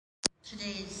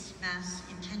Today's Mass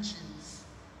intentions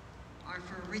are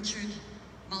for Richard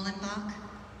Mullenbach,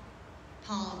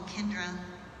 Paul Kendra,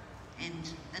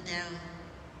 and Adele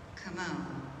Como.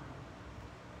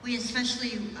 We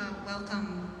especially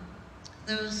welcome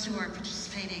those who are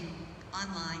participating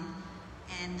online,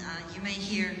 and you may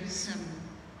hear some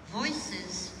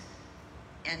voices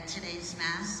at today's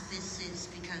Mass. This is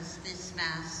because this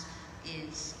Mass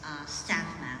is staff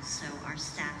Mass, so our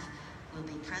staff will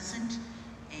be present,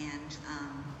 and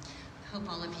hope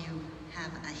all of you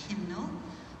have a hymnal.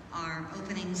 Our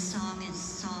opening song is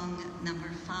song number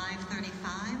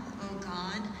 535, O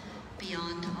God,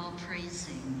 Beyond All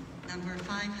Praising, number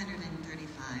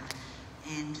 535.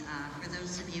 And for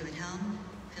those of you at home,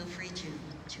 feel free to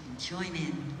join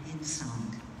in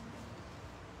song.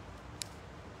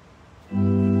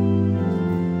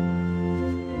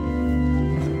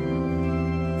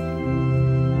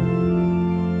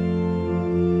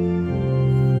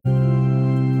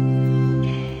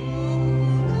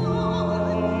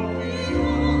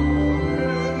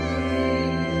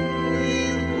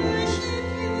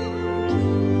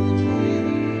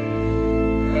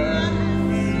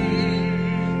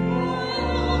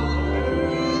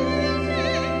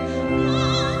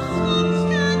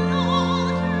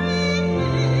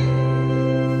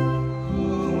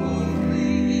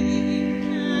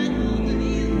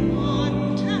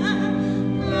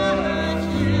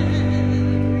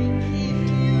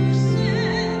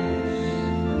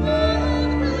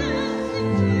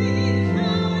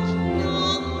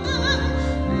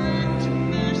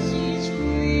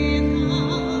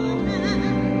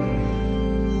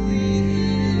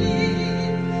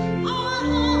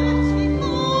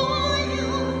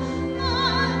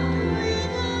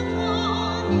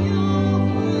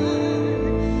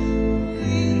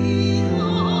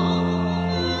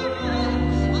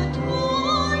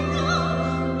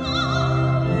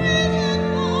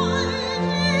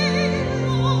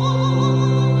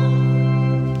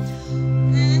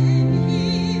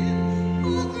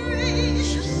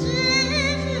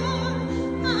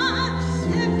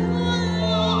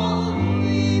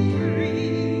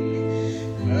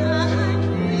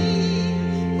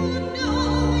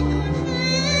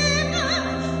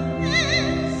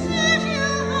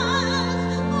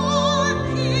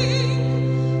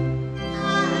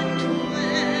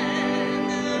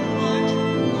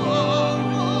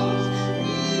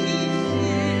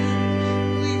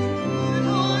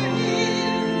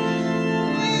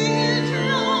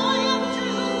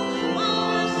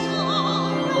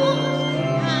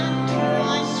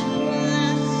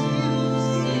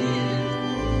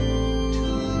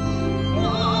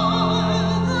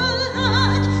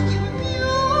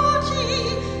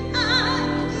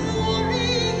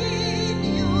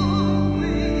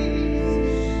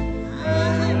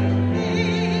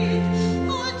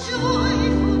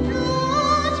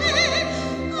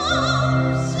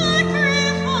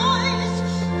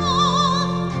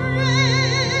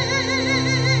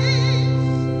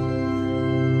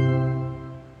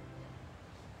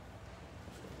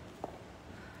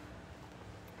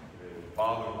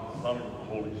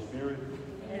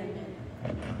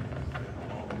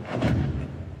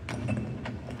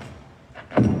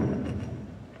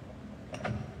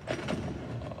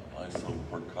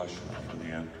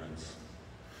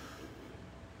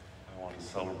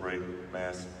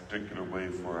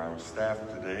 Staff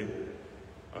today,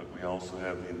 but we also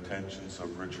have the intentions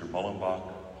of Richard Mullenbach,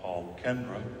 Paul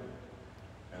Kendra,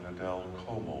 and Adele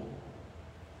Como.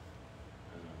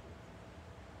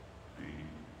 The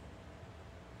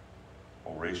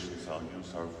orations I'll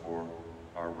use are for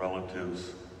our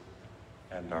relatives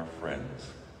and our friends.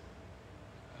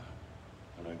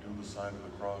 Did I do the sign of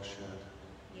the cross yet?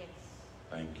 Yes.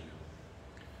 Thank you.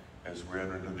 As we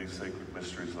enter into these sacred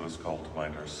mysteries, let us call to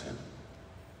mind our sin.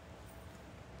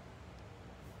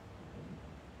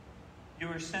 You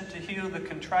were sent to heal the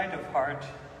contrite of heart.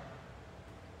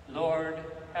 Lord,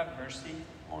 have mercy.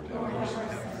 Lord, have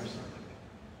mercy.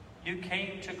 You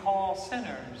came to call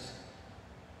sinners.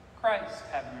 Christ,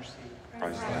 have mercy.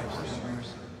 Christ, have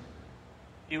mercy.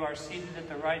 You are seated at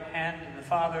the right hand of the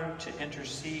Father to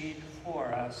intercede for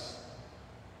us.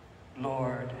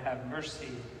 Lord, have mercy.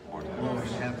 Lord,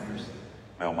 have mercy.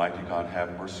 May Almighty God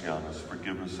have mercy on us,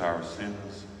 forgive us our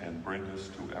sins, and bring us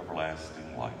to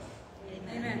everlasting life.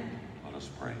 Amen. Let us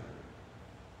pray.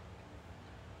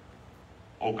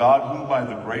 O God, who by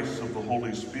the grace of the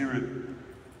Holy Spirit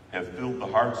have filled the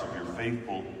hearts of your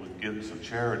faithful with gifts of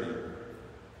charity,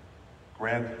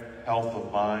 grant health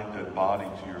of mind and body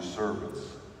to your servants,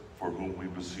 for whom we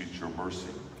beseech your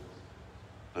mercy,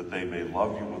 that they may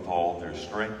love you with all their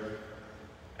strength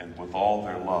and with all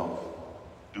their love,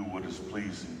 do what is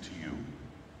pleasing to you.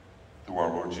 Through our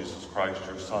Lord Jesus Christ,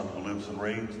 your Son, who lives and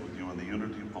reigns with you in the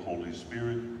unity of the Holy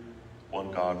Spirit,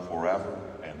 one God forever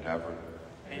and ever.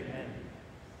 Amen.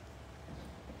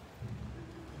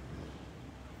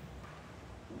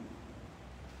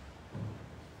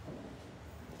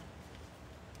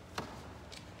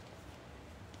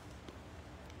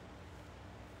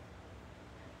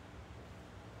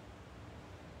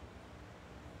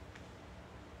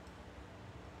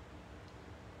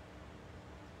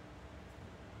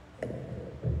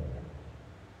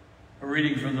 A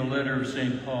reading from the letter of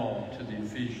St. Paul to the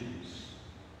Ephesians.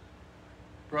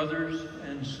 Brothers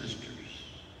and sisters,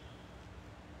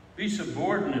 be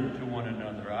subordinate to one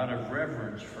another out of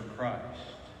reverence for Christ.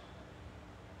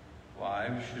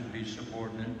 Wives should be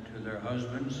subordinate to their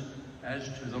husbands as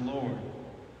to the Lord.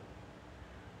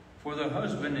 For the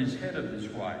husband is head of his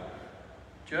wife,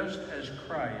 just as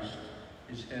Christ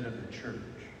is head of the church.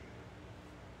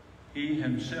 He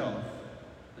himself,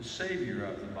 the Savior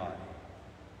of the body.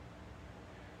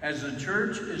 As the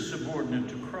church is subordinate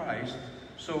to Christ,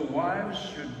 so wives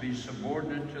should be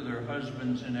subordinate to their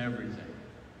husbands in everything.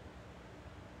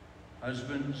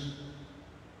 Husbands,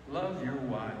 love your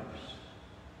wives,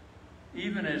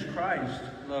 even as Christ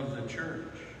loved the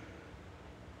church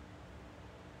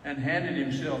and handed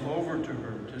himself over to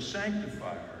her to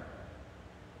sanctify her,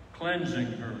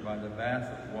 cleansing her by the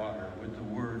bath of water with the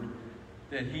word,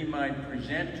 that he might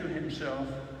present to himself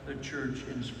the church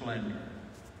in splendor,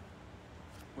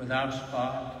 without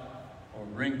spot or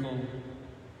wrinkle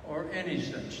or any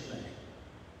such thing,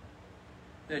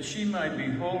 that she might be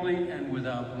holy and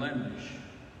without blemish.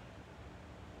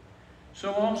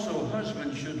 So also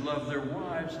husbands should love their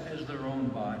wives as their own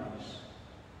bodies.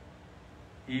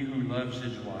 He who loves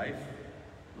his wife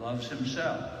loves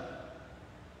himself.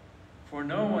 For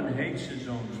no one hates his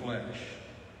own flesh,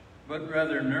 but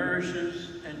rather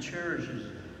nourishes and cherishes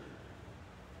it,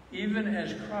 even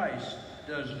as Christ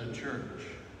does the church,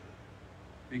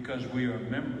 because we are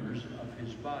members of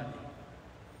his body.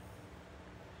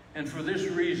 And for this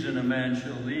reason a man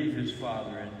shall leave his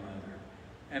father and mother,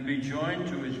 and be joined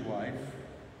to his wife,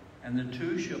 and the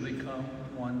two shall become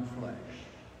one flesh.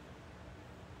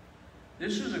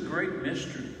 This is a great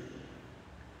mystery,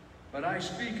 but I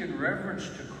speak in reference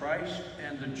to Christ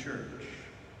and the church.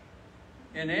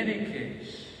 In any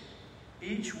case,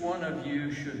 each one of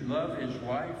you should love his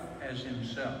wife as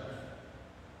himself,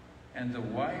 and the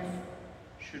wife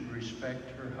should respect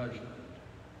her husband.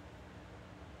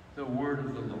 The word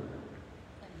of the Lord.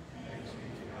 Thanks be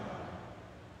to God.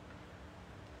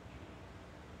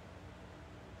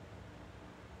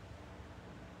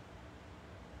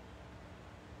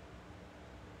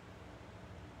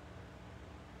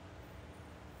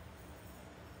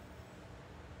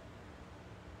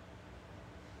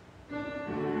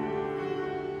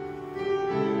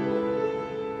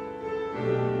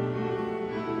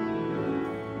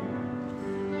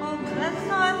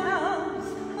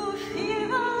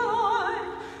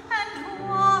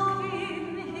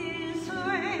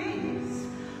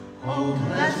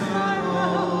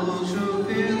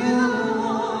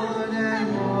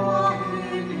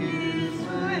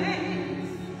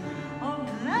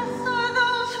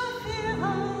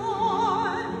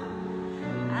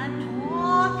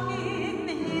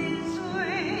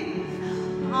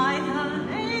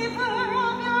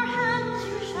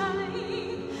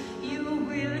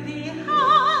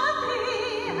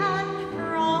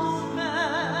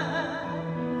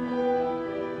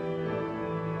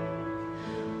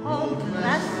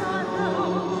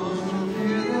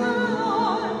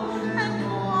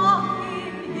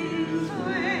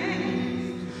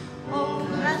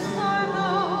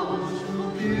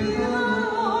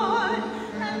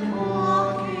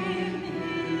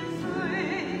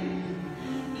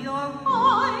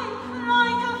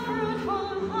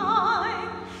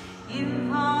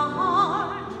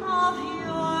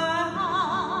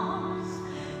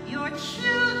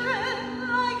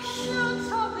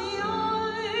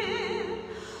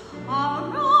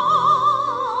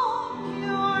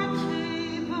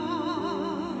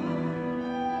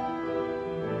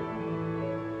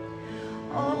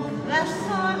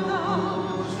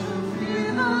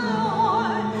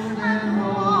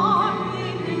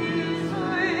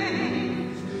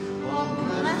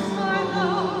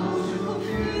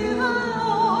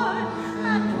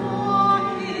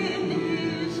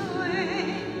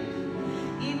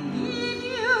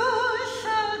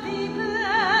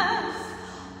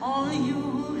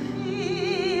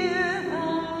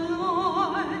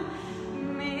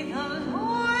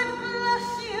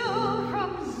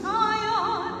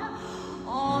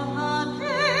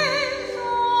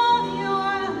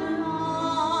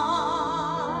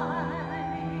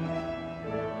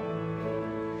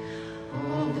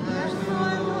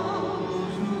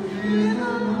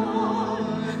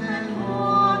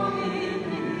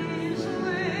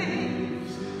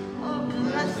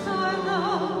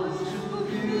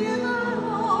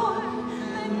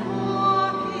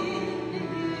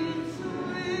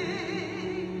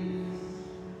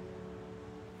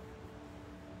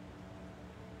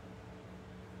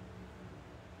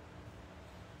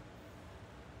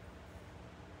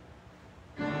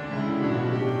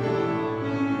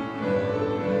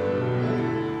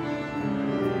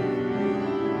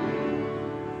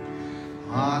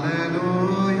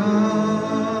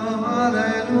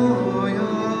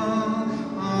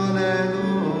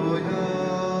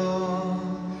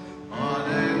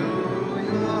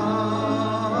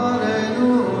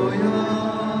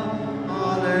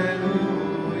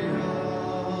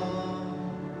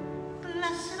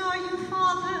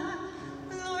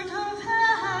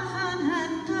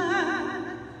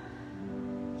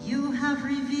 have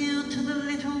revealed to the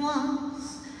little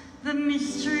ones the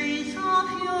mysteries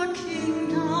of your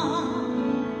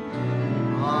kingdom.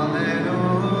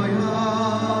 Alleluia,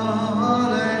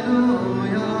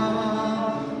 alleluia,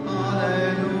 alleluia.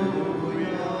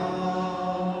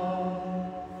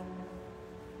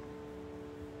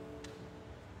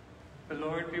 The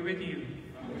Lord be with you.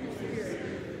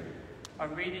 A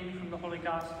reading from the Holy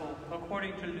Gospel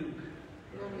according to Luke.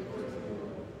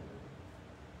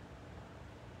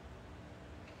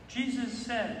 Jesus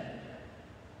said,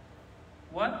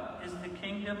 "What is the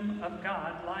kingdom of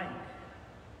God like?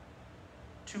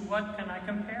 To what can I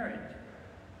compare it?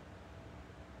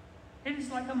 It is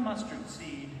like a mustard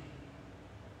seed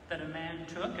that a man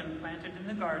took and planted in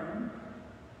the garden.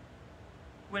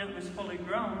 When it was fully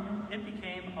grown, it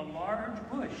became a large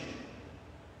bush,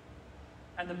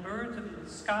 and the birds of the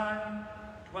sky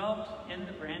dwelt in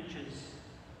the branches."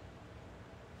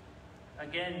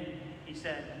 Again, he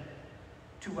said,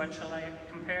 "To what shall I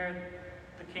compare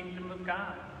the kingdom of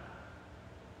God?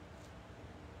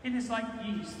 It is like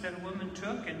yeast that a woman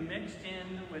took and mixed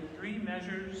in with 3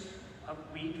 measures of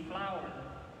wheat flour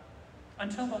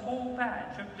until the whole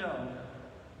batch of dough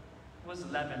was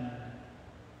leavened."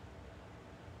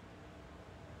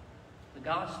 The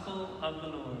Gospel of the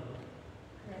Lord.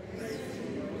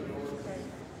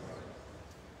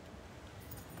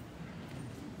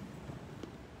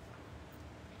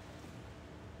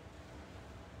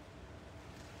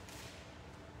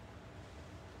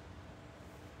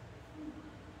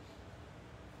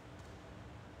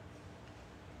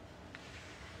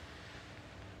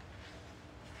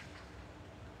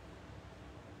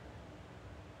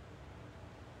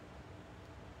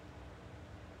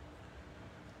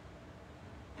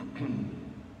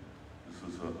 This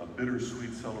is a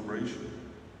bittersweet celebration.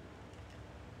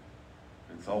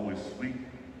 It's always sweet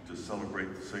to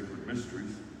celebrate the sacred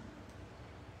mysteries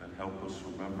that help us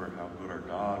remember how good our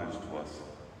God is to us.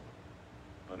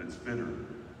 But it's bitter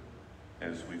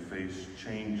as we face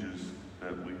changes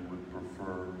that we would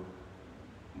prefer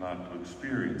not to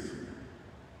experience.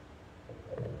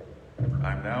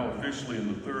 I'm now officially in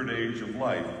the 3rd age of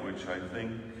life, which I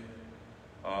think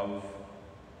of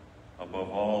above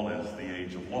all as the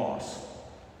age of loss.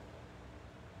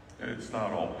 It's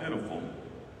not all pitiful.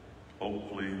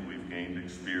 Hopefully we've gained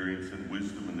experience and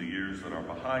wisdom in the years that are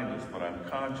behind us, but I'm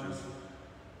conscious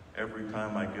every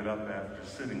time I get up after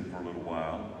sitting for a little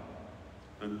while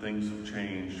that things have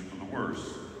changed for the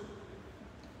worse.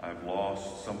 I've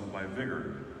lost some of my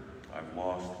vigor. I've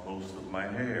lost most of my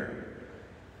hair,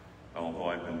 although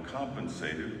I've been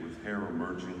compensated with hair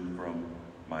emerging from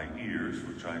my ears,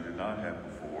 which I did not have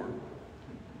before,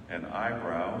 and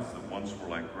eyebrows that once were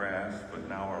like grass, but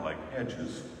now are like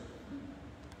hedges.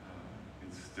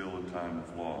 It's still a time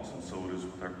of loss, and so it is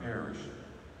with our parish.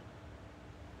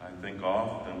 I think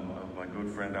often of my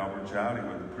good friend Albert Jowdy, who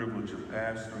had the privilege of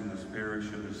pastoring this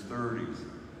parish in his 30s,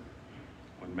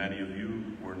 when many of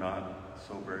you were not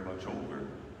so very much older.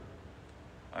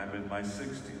 I'm in my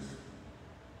 60s,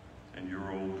 and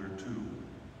you're older too.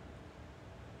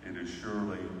 It is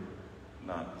surely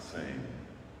not the same.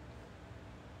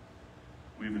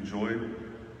 We've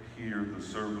enjoyed here the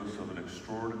service of an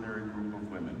extraordinary group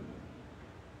of women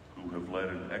who have led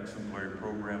an exemplary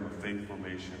program of faith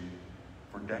formation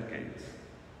for decades.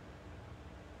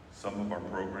 Some of our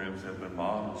programs have been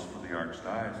models for the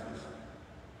Archdiocese.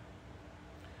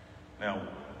 Now,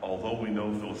 although we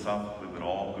know philosophically that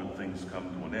all good things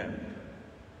come to an end,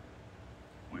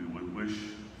 we would wish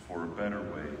for a better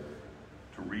way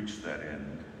to reach that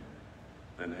end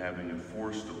than having it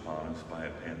forced upon us by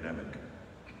a pandemic.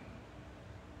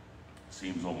 It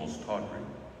seems almost tawdry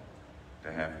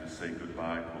to have to say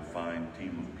goodbye to a fine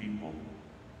team of people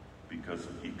because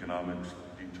of economics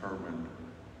determined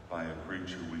by a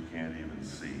creature we can't even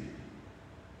see.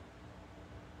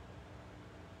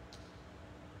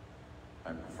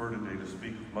 I prefer today to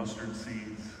speak of mustard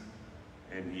seeds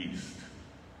and yeast.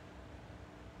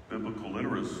 Biblical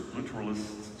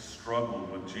literalists struggle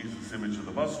with Jesus' image of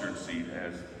the mustard seed,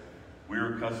 as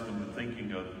we're accustomed to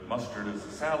thinking of mustard as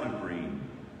a salad green.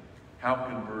 How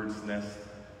can birds nest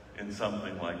in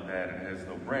something like that? It has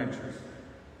no branches.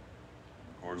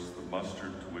 Of course, the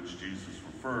mustard to which Jesus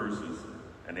refers is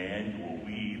an annual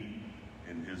weed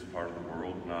in his part of the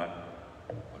world, not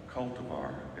a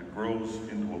cultivar. It grows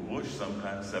into a bush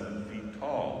sometimes 7 feet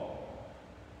tall,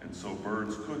 and so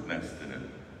birds could nest in it.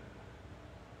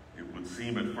 It would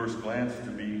seem at first glance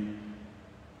to be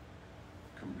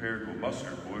compared to a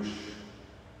mustard bush,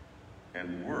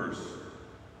 and worse,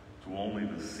 to only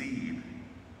the seed.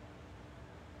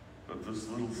 But this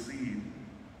little seed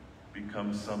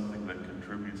becomes something that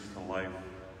contributes to life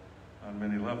on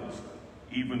many levels.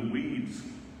 Even weeds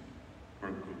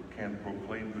can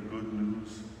proclaim the good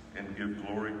news and give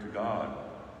glory to God.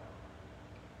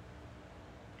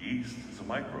 Yeast is a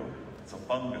microbe. It's a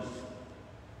fungus.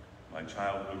 My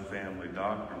childhood family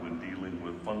doctor, when dealing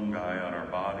with fungi on our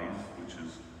bodies, which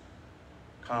is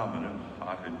common in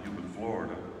hot and humid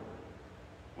Florida,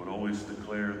 would always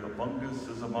declare, the fungus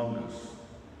is among us.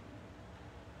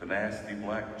 The nasty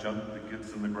black junk that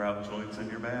gets in the grout joints in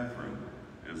your bathroom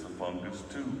is a fungus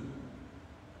too.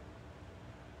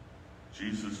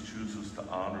 Jesus chooses to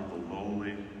honor the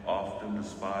lowly, often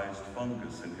despised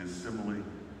fungus in his simile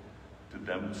to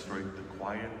demonstrate the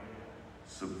quiet,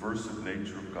 subversive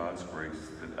nature of God's grace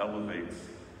that elevates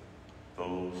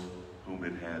those whom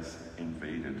it has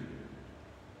invaded.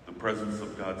 The presence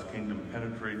of God's kingdom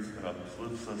penetrates and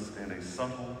uplifts us in a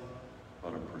subtle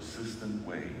but a persistent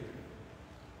way.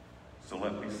 So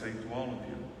let me say to all of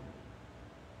you,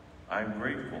 I'm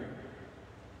grateful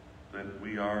that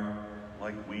we are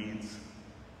like weeds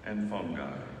and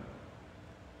fungi.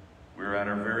 We're at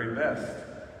our very best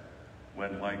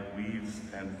when, like weeds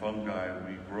and fungi,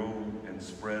 we grow and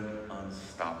spread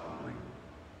unstoppably.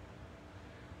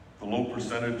 The low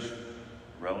percentage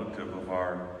relative of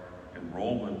our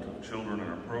enrollment of children in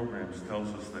our programs tells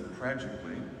us that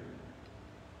tragically,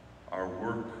 our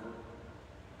work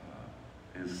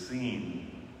is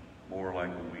seen more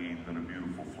like a weed than a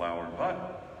beautiful flower.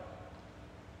 But,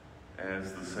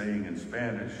 as the saying in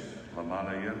Spanish, la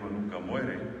mala hierba nunca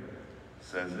muere,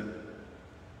 says it,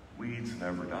 weeds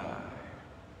never die.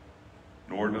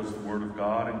 Nor does the word of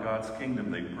God and God's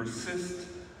kingdom. They persist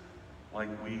like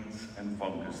weeds and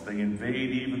fungus. They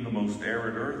invade even the most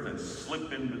arid earth and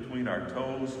slip in between our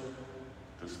toes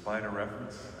despite our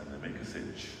efforts, and they make us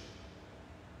itch.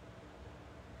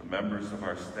 The members of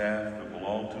our staff that will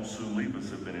all too soon leave us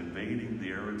have been invading the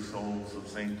arid souls of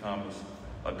St. Thomas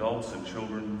adults and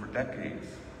children for decades.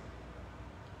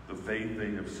 The faith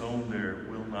they have sown there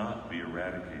will not be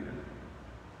eradicated.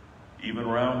 Even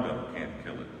Roundup can't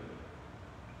kill it.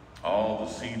 All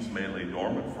the seeds may lay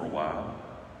dormant for a while,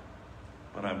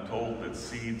 but I'm told that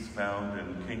seeds found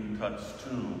in King Tut's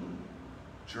tomb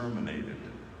germinated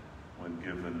when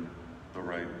given the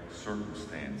right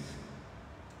circumstance.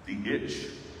 The itch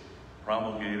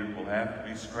promulgated will have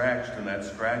to be scratched, and that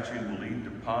scratching will lead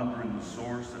to pondering the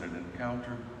source, and an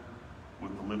encounter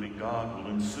with the living God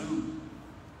will ensue.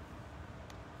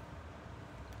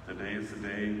 Today is the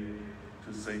day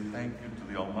to say thank you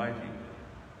to the Almighty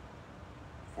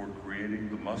for creating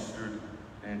the mustard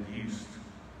and yeast,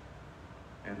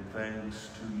 and thanks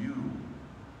to you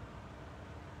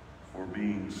for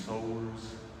being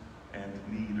sowers and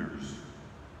kneaders.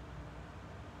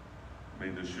 May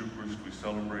this Eucharist we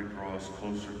celebrate draw us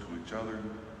closer to each other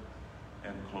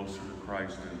and closer to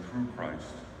Christ, and through Christ,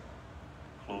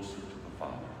 closer to the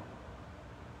Father.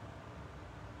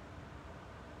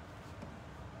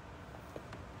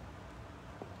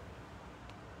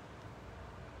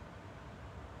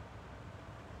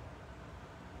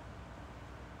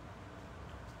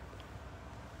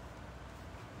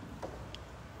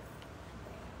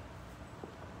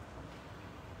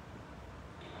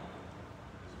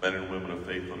 Men and women of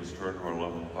faith, let us turn to our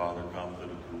loving Father,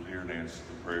 confident He will hear and answer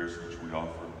the prayers which we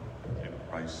offer in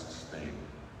Christ's name.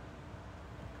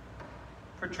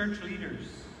 For church leaders,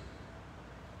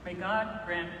 may God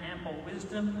grant ample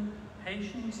wisdom,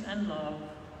 patience, and love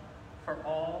for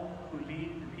all who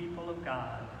lead the people of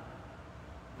God.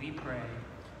 We pray.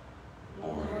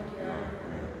 Lord, hear our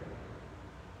prayer.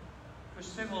 For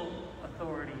civil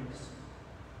authorities,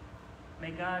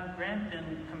 may God grant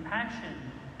them compassion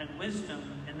and wisdom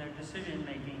in their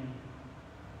decision-making.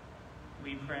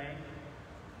 We pray.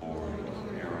 Lord,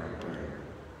 hear our prayer.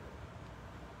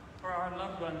 For our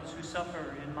loved ones who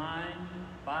suffer in mind,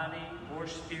 body, or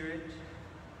spirit,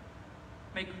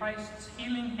 may Christ's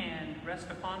healing hand rest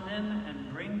upon them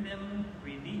and bring them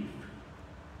relief.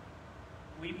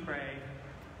 We pray.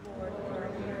 Lord,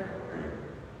 hear our prayer.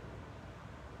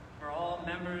 For all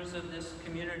members of this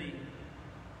community,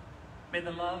 may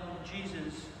the love of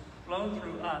Jesus flow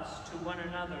through us to one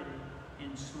another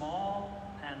in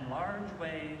small and large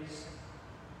ways.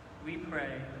 We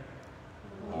pray.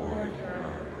 Lord, hear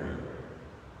our prayer.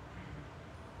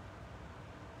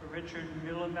 For Richard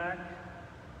Mullenbeck,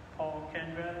 Paul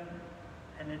Kendra,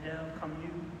 and Adele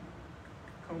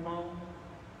Como,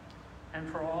 and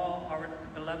for all our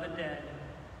beloved dead,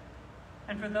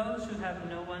 and for those who have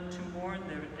no one to mourn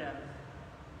their death,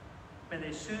 may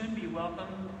they soon be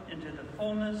welcomed into the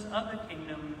fullness of the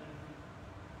kingdom.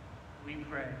 We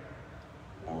pray.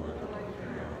 Lord, hear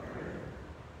our prayer.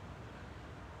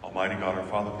 Almighty God, our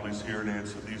Father, please hear and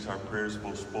answer these our prayers,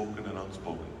 both spoken and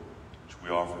unspoken. which we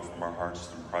offer from our hearts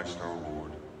through Christ our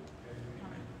Lord.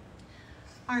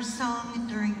 Our song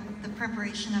during the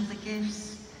preparation of the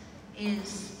gifts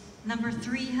is number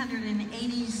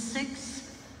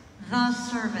 386, The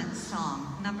Servant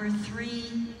Song, number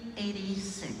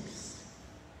 386.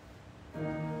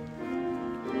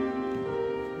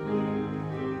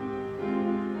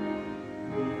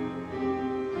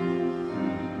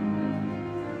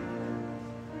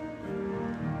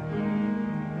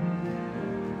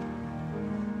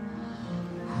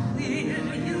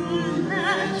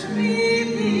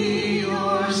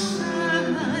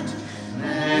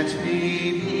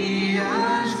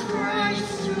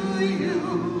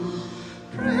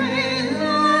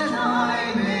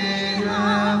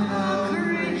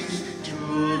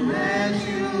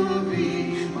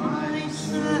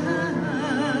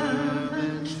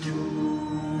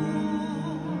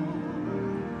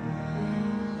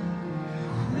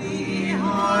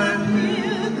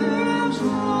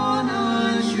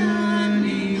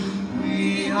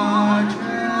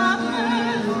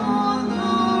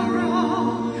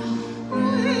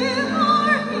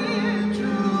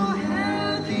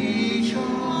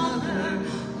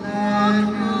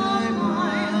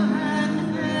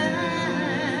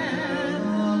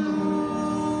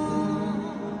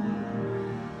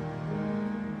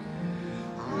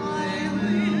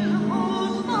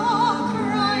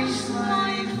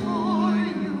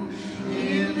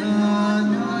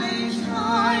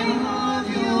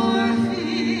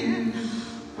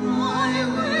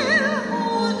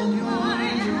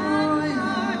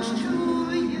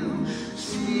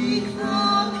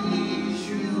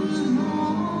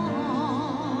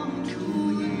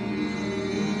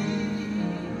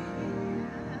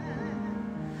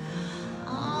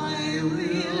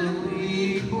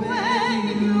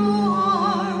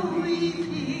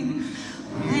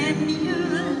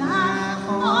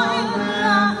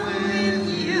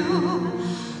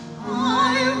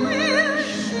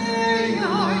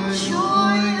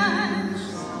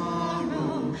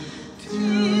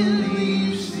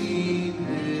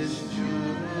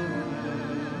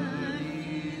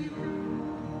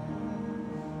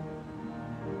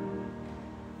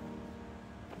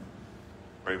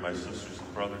 Pray, my sisters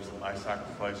and brothers, that my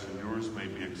sacrifice and yours may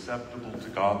be acceptable to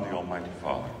God the Almighty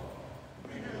Father.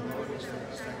 May the Lord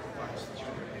accept the sacrifice at your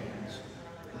hands,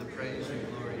 for the praise and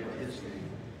glory of his name,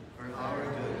 for our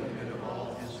good and good of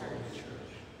all his holy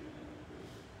church.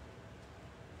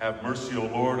 Have mercy, O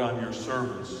Lord, on your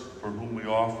servants, for whom we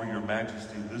offer your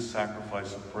majesty this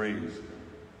sacrifice of praise,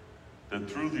 that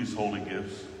through these holy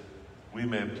gifts we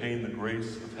may obtain the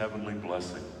grace of heavenly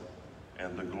blessing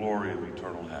and the glory of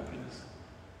eternal happiness.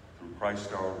 Through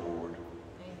Christ our Lord.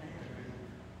 Amen.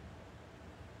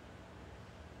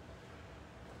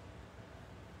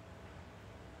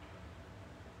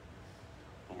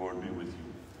 The Lord be with you.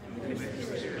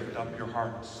 Lift up your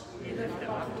hearts.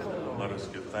 Let us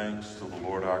give thanks to the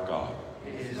Lord our God.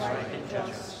 It is right and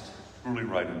just. Truly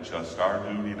right and just, our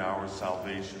duty and our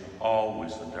salvation,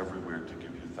 always and everywhere to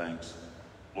give you thanks.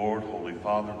 Lord, Holy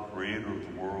Father, creator of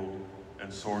the world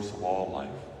and source of all life.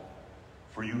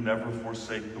 For you never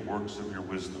forsake the works of your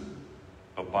wisdom,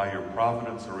 but by your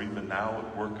providence are even now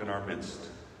at work in our midst.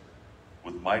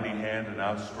 With mighty hand and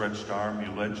outstretched arm, you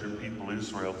led your people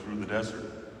Israel through the desert.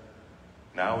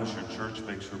 Now as your church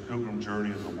makes her pilgrim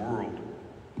journey in the world,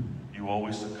 you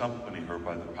always accompany her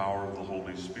by the power of the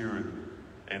Holy Spirit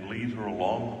and lead her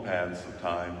along the paths of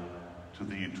time to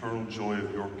the eternal joy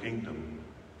of your kingdom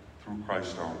through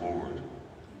Christ our Lord.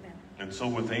 Amen. And so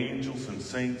with angels and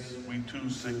saints, we too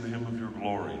sing the hymn of your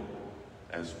glory,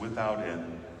 as without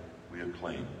end we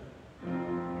acclaim.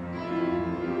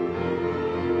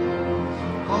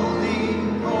 Holy,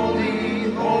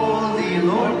 holy, holy,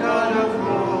 Lord God of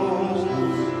hosts,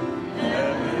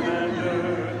 heaven and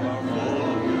earth are full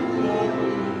of your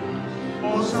glory.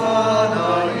 Hosanna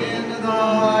in the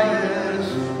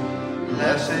highest.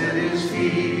 Blessed is he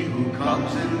who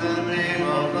comes in the name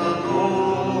of the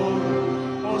Lord.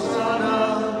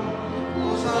 Hosanna,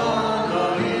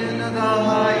 Hosanna in the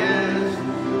highest.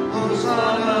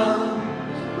 Hosanna,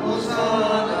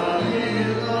 Hosanna in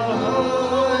the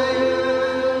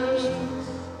highest.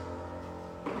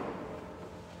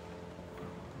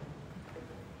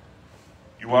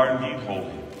 You are indeed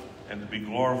holy, and to be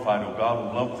glorified, O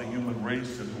God, who love the human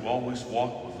race and who always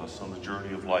walk with us on the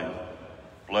journey of life.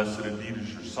 Blessed indeed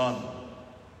is your Son,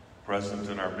 present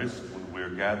in our midst when we are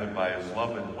gathered by his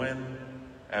love, and when,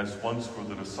 as once for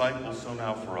the disciples, so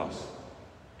now for us,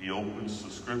 he opens the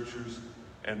scriptures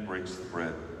and breaks the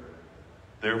bread.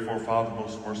 Therefore, Father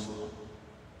most merciful,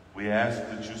 we ask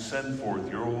that you send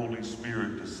forth your Holy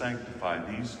Spirit to sanctify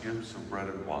these gifts of bread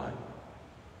and wine,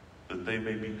 that they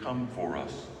may become for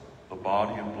us the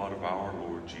body and blood of our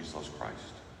Lord Jesus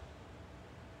Christ.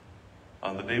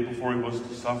 On the day before he was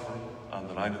to suffer, on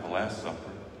the night of the Last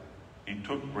Supper, he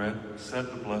took bread, said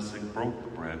the blessing, broke the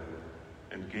bread,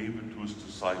 and gave it to his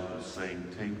disciples,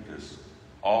 saying, "Take this,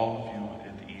 all of you,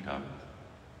 and eat of it.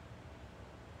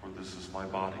 For this is my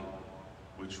body,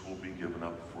 which will be given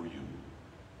up for you."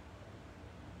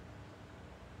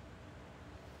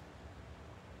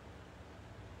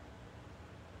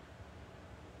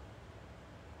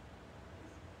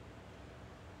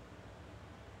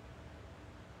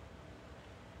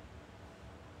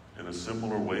 In a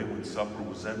similar way, when supper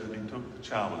was ended, he took the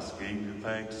chalice, gave you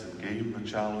thanks, and gave the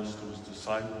chalice to his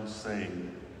disciples,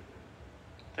 saying,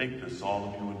 "Take this, all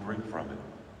of you, and drink from it.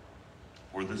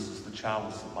 For this is the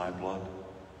chalice of my blood,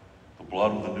 the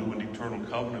blood of the new and eternal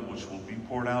covenant, which will be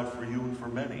poured out for you and for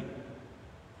many,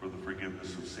 for the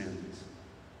forgiveness of sins.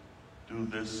 Do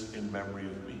this in memory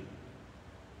of me."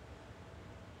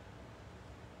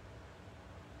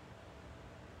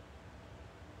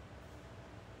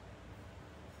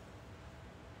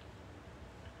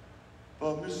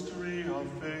 The mystery of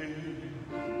faith.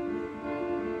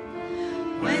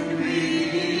 When we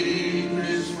eat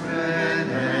this bread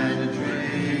and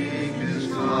drink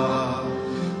this cup,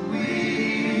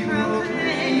 we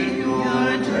proclaim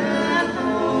your death, O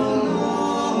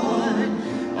Lord,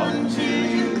 until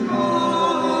you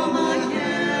come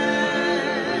again.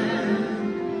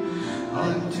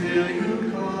 Until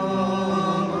you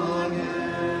come again.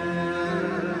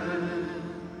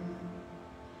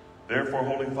 Therefore,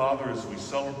 Holy Father, as we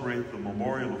celebrate the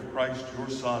memorial of Christ, your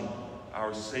Son,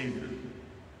 our Savior,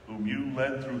 whom you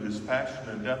led through his passion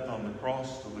and death on the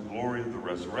cross to the glory of the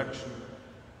resurrection,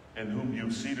 and whom you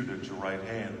seated at your right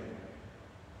hand,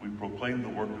 we proclaim the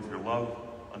work of your love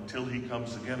until he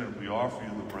comes again, and we offer you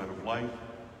the bread of life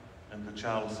and the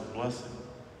chalice of blessing.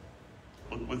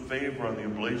 Look with favor on the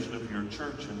oblation of your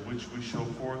church, in which we show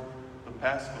forth the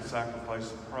paschal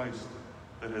sacrifice of Christ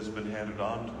that has been handed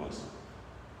on to us.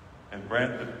 And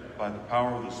grant that by the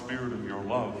power of the Spirit of your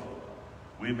love,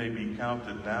 we may be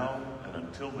counted now and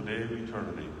until the day of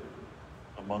eternity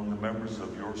among the members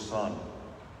of your Son,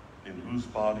 in whose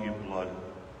body and blood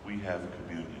we have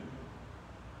communion.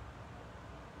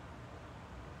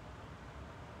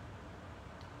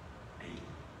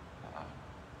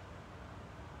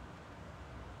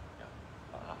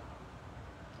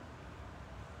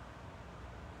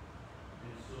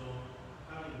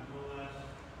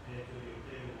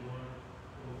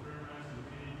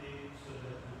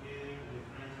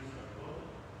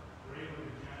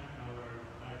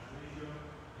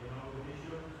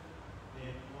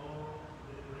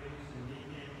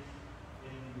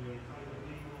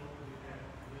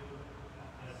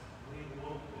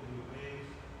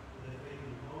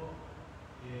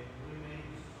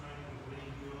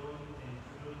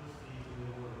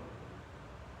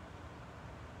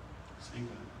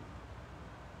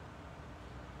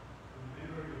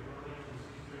 Remember your brothers and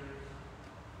sisters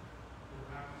who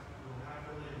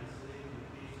happily enslaved in the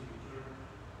peace of the church,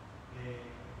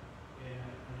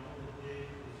 and all the day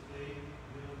displayed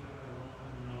will have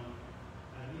alone known.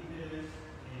 Admit us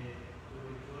to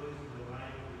rejoice in the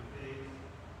light of your faith,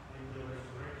 and the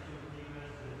resurrection give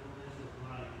us the fullness of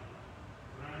life.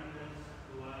 Grant us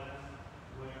to us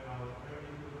where our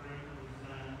early work is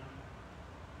done,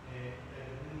 that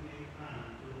we may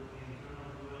come to the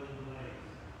eternal dwelling place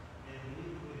and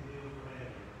live with you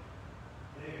forever.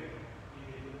 There, in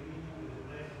the communion with the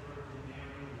Blessed Virgin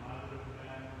Mary, Mother of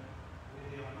God, with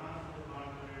the apostles,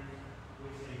 martyrs,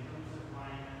 with Saint Joseph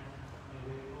Aquinas, and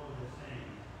with all the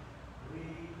saints, we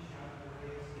shall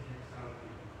praise and exalt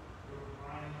you. Through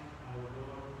Christ our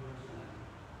Lord, your Son.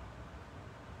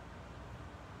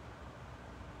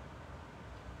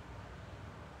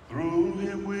 Through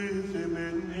him, with him,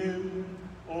 in him,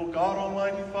 O God,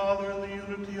 Almighty Father, in the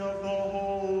unity of the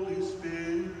Holy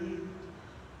Spirit,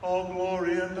 all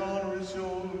glory and honor is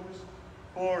yours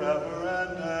forever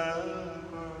and ever.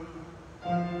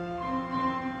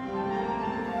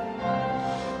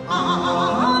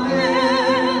 Amen,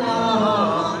 amen,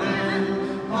 amen,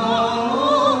 amen,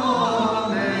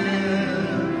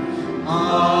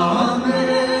 amen,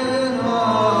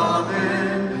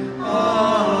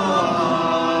 amen.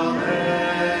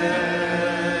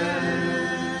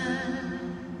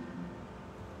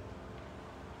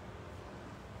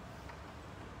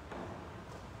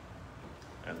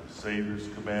 And the Savior's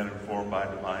command, informed by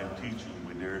divine teaching,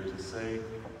 we dare to say,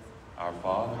 Our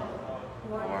Father,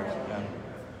 who art in heaven,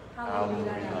 hallowed be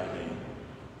thy name.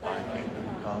 Thy kingdom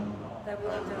come, thy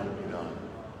will be done,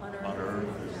 on earth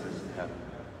as it is in heaven.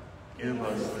 Give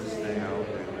us this day our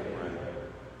daily bread,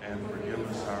 and forgive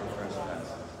us our trespasses,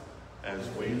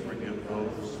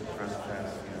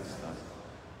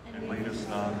 us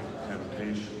not into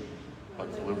temptation,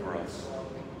 but deliver us.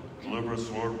 Deliver us,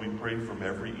 Lord, we pray, from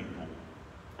every evil.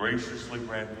 Graciously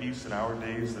grant peace in our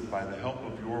days, that by the help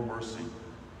of your mercy,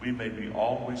 we may be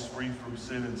always free from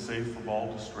sin and safe from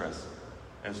all distress,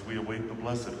 as we await the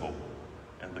blessed hope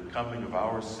and the coming of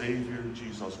our Savior,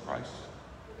 Jesus Christ.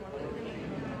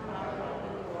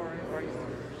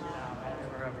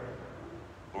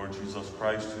 Lord Jesus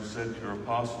Christ, who said to your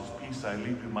apostles, "Peace I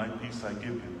leave you, my peace I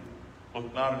give you,"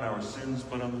 look not on our sins,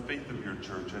 but on the faith of your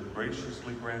church, and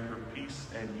graciously grant her peace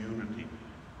and unity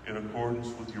in accordance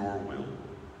with your will,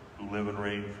 who live and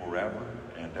reign forever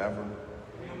and ever.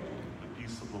 The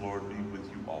peace of the Lord be with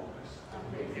you always.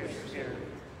 With your spirit.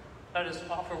 Let us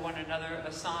offer one another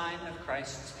a sign of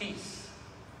Christ's peace.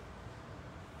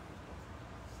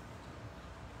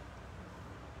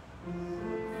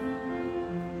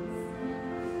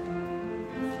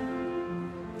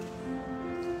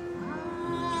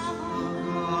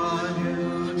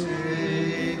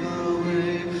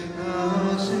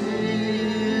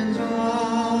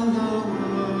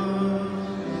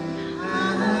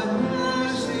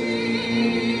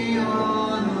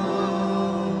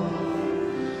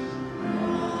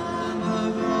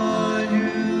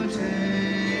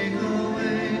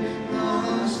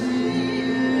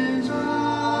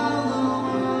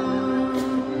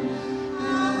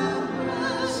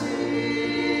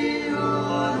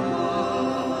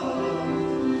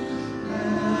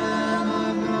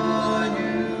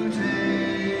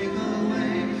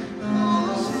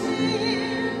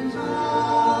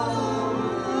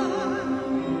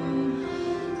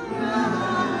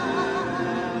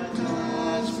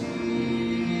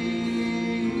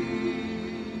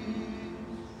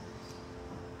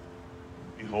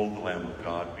 Behold the Lamb of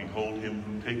God. Behold him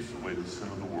who takes away the sin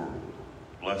of the world.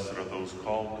 Blessed are those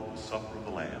called to the supper of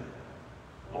the Lamb.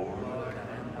 Lord,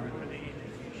 I am worthy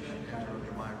that you should enter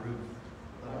under my roof.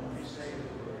 Let me say the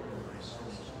word, and my soul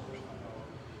is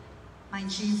My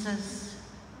Jesus,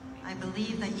 I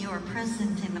believe that you are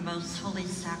present in the most holy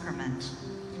sacrament.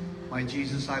 My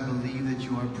Jesus, I believe that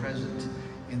you are present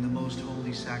in the most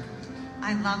holy sacrament.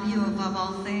 I love you above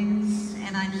all things,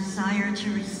 and I desire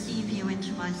to receive you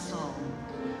into my soul.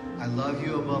 I love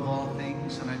you above all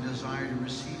things, and I desire to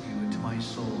receive you into my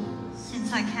soul.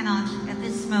 Since I cannot at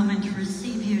this moment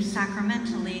receive you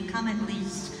sacramentally, come at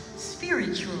least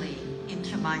spiritually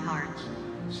into my heart.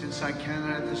 Since I cannot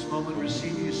at this moment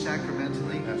receive you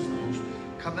sacramentally,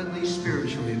 come at least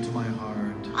spiritually into my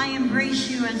heart. I embrace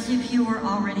you as if you were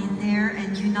already there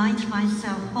and unite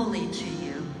myself wholly to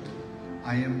you.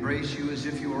 I embrace you as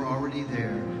if you were already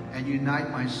there and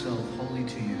unite myself wholly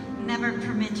to you. Never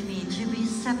permit me to be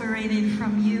separated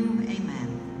from you.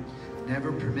 Amen.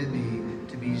 Never permit me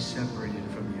to be separated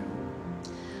from you.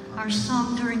 Our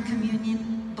song during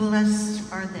communion,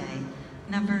 Blessed Are They,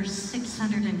 number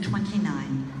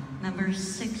 629, number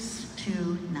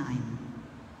 629.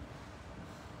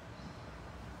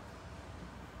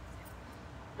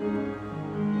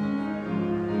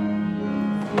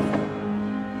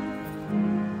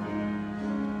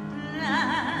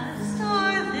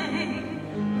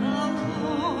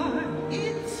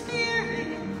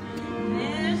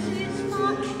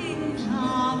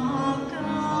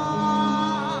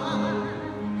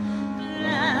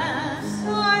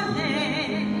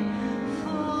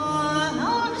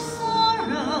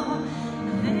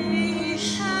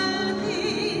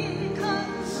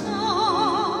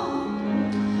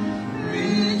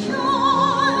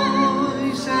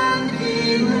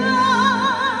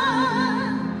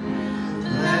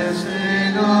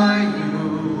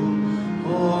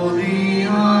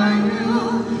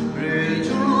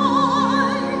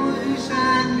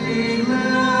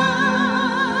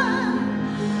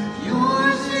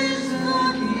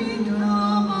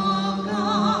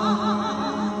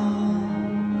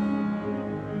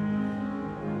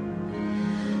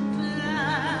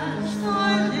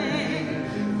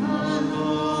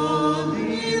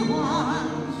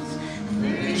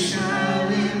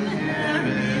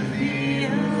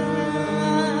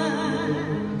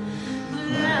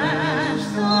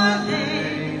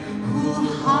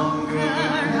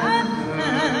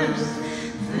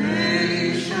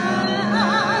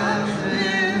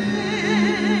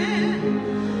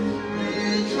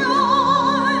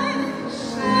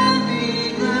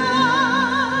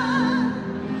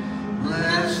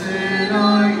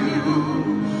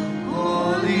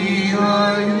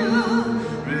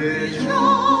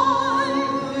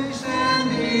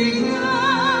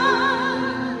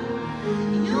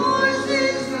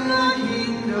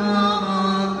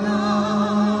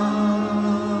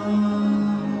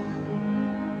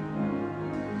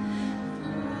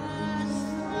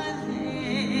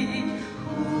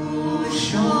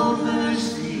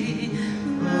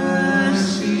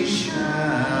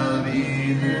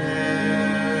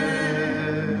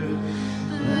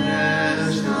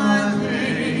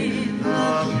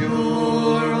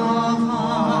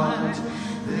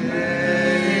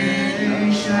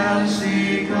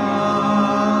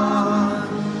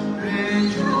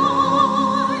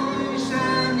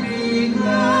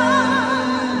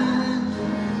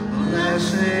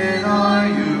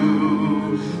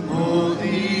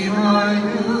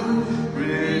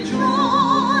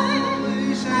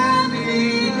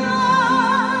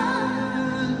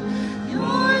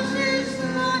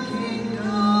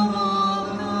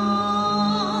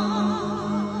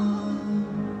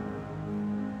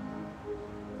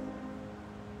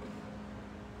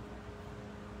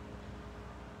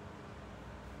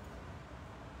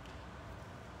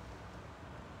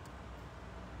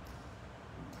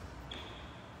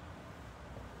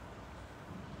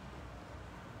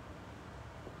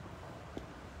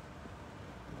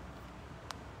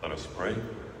 Let us pray.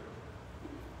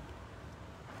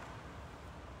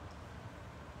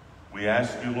 We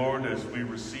ask you, Lord, as we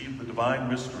receive the divine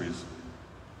mysteries,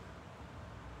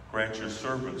 grant your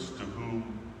servants to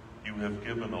whom you have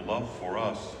given a love for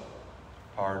us,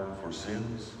 pardon for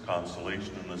sins,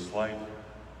 consolation in this life,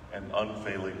 and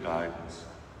unfailing guidance,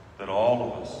 that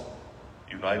all of us,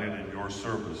 united in your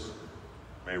service,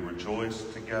 may rejoice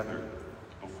together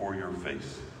before your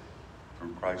face.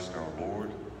 Through Christ our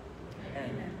Lord.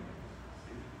 Amen.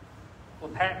 Will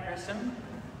Pat Grissom,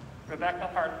 Rebecca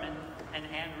Hartman, and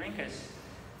Ann Rinkus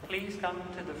please come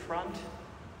to the front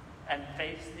and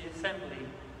face the assembly